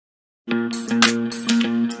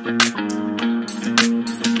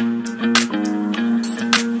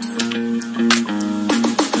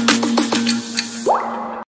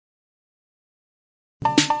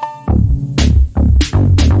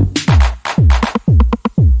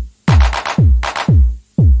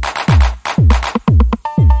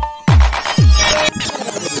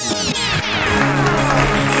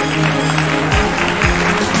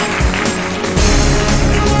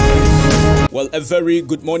Well, a very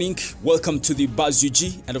good morning. Welcome to the Buzz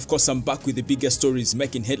UG, and of course I'm back with the biggest stories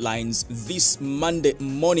making headlines this Monday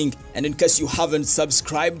morning. And in case you haven't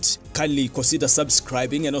subscribed, kindly consider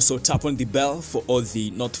subscribing and also tap on the bell for all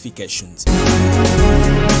the notifications.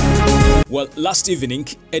 Well, last evening,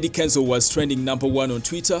 Eddy Kenzo was trending #1 on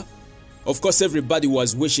Twitter. Of course, everybody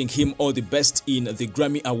was wishing him all the best in the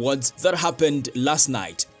Grammy Awards that happened last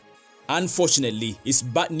night. Unfortunately, it's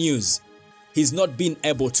bad news. He's not been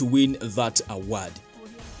able to win that award.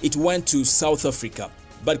 It went to South Africa.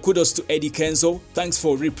 But kudos to Eddy Kenzo. Thanks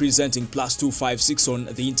for representing +256 on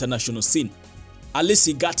the international scene. At least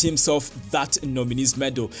he got himself that nominees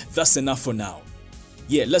medal. That's enough for now.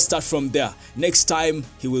 Yeah, let's start from there. Next time,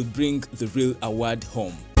 he will bring the real award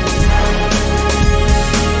home.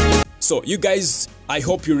 So, you guys, I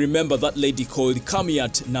hope you remember that lady called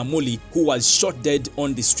Kamiat Namuli who was shot dead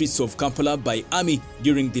on the streets of Kampala by army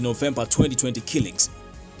during the November 2020 killings.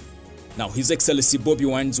 Now, His Excellency Bobby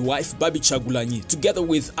Wine's wife, Barbie Kyagulanyi, together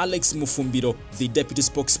with Alex Mufumbiro, the deputy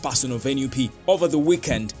spokesperson of NUP, over the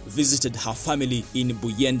weekend visited her family in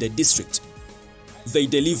Buyende district. They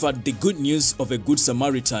delivered the good news of a good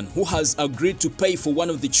Samaritan who has agreed to pay for one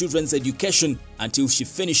of the children's education until she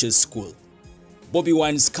finishes school. Bobby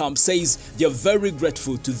Wine's camp says they are very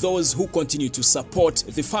grateful to those who continue to support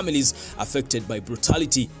the families affected by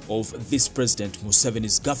brutality of this President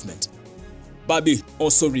Museveni's government. Barbie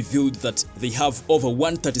also revealed that they have over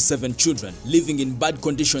 137 children living in bad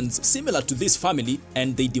conditions similar to this family,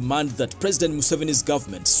 and they demand that President Museveni's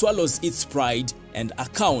government swallows its pride and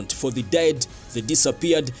account for the dead, the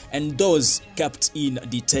disappeared, and those kept in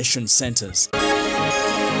detention centers.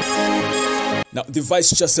 Now, the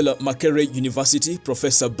Vice-Chancellor Makerere University,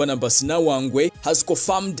 Professor Barnabas Nawangwe, has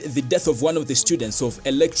confirmed the death of one of the students of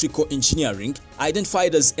electrical engineering,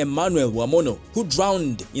 identified as Emmanuel Wamono, who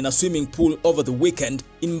drowned in a swimming pool over the weekend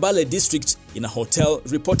in Mbale district in a hotel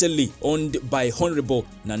reportedly owned by Honorable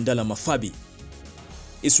Nandala Mafabi.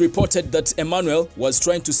 It's reported that Emmanuel was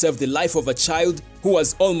trying to save the life of a child who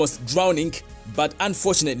was almost drowning, but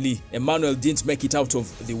unfortunately, Emmanuel didn't make it out of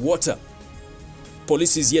the water.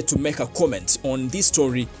 Police is yet to make a comment on this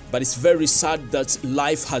story, but it's very sad that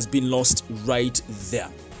life has been lost right there.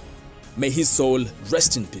 May his soul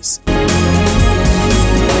rest in peace.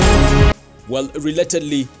 Well,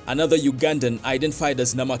 relatedly, another Ugandan identified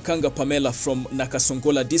as Namakanga Pamela from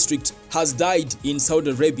Nakasongola district has died in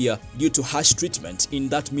Saudi Arabia due to harsh treatment in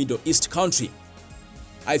that Middle East country.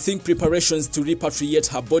 I think preparations to repatriate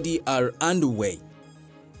her body are underway.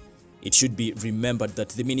 It should be remembered that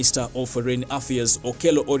the Minister of Foreign Affairs,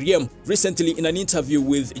 Okello ORYEM, recently in an interview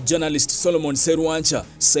with journalist Solomon Serwancha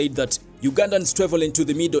said that Ugandans traveling to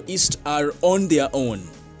the Middle East are on their own.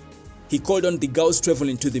 He called on the girls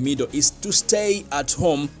traveling to the Middle East to stay at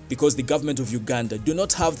home because the government of Uganda do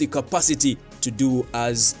not have the capacity to do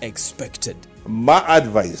as expected. My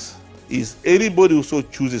advice is anybody who so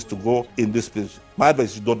chooses to go in this place, my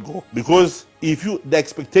advice is don't go, because if the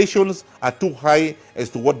expectations are too high as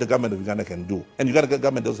to what the government of Uganda can do, and Uganda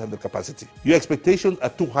government doesn't have the capacity. Your expectations are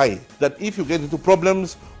too high that if you get into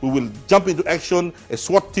problems, we will jump into action, a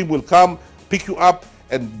SWAT team will come, pick you up,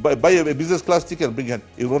 and buy a business class ticket and bring it.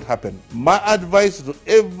 It won't happen. My advice to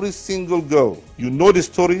every single girl, you know the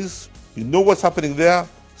stories, you know what's happening there,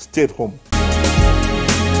 stay at home.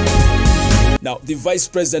 Now, the Vice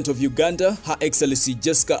President of Uganda, Her Excellency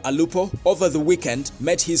Jessica Alupo, over the weekend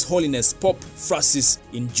met His Holiness Pope Francis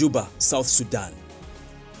in Juba, South Sudan.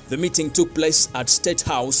 The meeting took place at State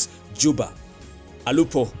House, Juba.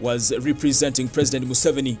 Alupo was representing President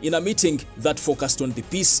Museveni in a meeting that focused on the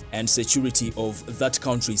peace and security of that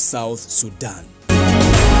country, South Sudan.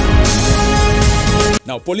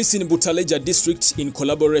 Now, police in Butaleja district, in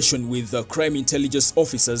collaboration with crime intelligence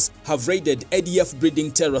officers, have raided ADF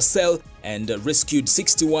breeding terror cell and rescued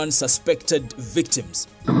 61 suspected victims.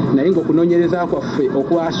 naye ng'okunoonyereza kwaffe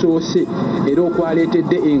okwasoose era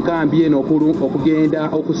okwaleetedde enkambi eno okugenda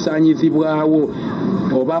okusaanyizibwawo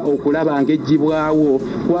oba okulaba ng'eggyibwawo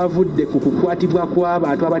kwavudde ku kukwatibwa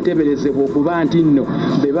kw'abantu abateeberezebwa okuba nti nno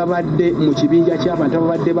be babadde mu kibinja ky'abantu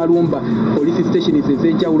ababadde balumba police stations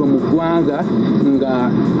ez'enjawulo mu ggwanga nga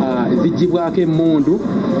ziggyibwako emmundu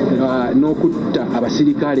n'okutta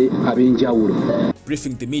abasirikale ab'enjawulo.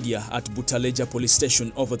 briefing the media at Butaleja police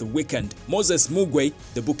station over the weekend, Moses Mugwe,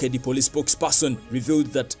 the Bukedde police spokesperson, revealed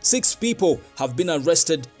that 6 people have been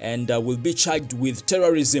arrested and will be charged with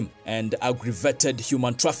terrorism and aggravated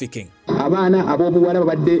human trafficking. Abaana ab'obuwala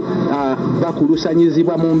babadde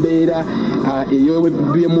bakulusanyizibwa mu mbeera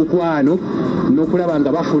ey'eby'omukwano n'okulaba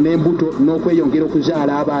nga bafuna embuto n'okweyongera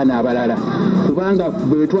okuzaala abaana abalala, kubanga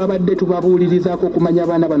bwe twabadde tubabuulirizaako okumanya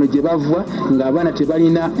abaana bano gye bava ng'abaana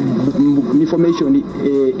tebalina information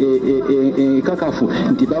ekakafu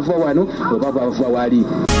nti bava wano oba bava wali.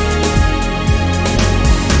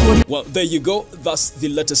 Well, there you go. That's the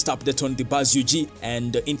latest update on the Buzz UG.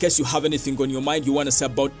 And in case you have anything on your mind you want to say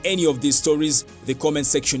about any of these stories, the comment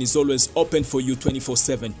section is always open for you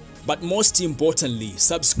 24/7. But most importantly,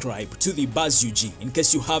 subscribe to the Buzz UG in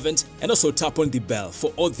case you haven't, and also tap on the bell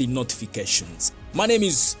for all the notifications. My name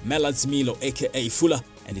is Melazmilo aka Fuller,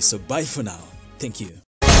 and it's a bye for now. Thank you.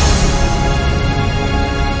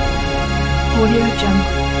 Audio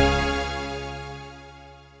Jungle.